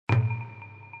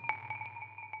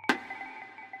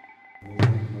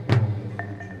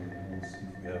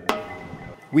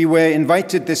We were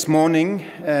invited this morning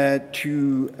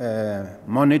to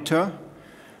monitor,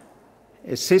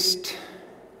 assist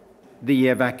the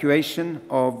evacuation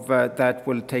of that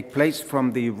will take place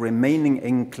from the remaining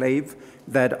enclave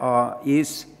that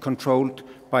is controlled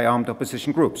by armed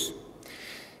opposition groups.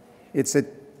 It's a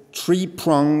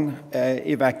three-pronged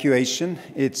evacuation.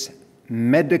 It's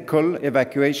medical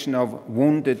evacuation of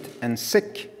wounded and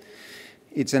sick.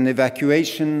 It's an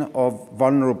evacuation of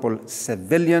vulnerable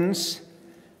civilians,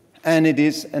 and it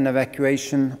is an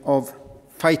evacuation of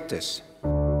fighters.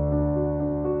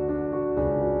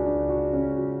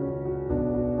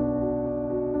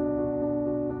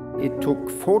 It took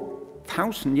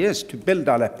 4,000 years to build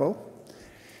Alepo,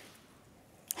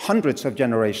 hundreds of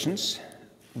generations.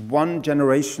 One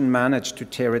generation managed to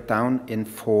tear it down in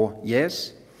 4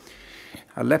 years.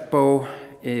 Aleppo,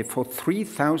 for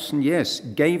 3,000 years,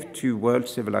 gave to world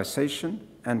civilization,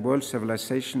 and world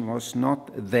civilization was not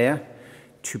there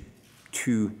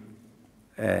to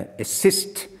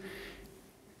assist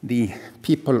the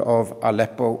people of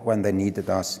Aleppo when they needed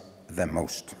us the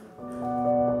most.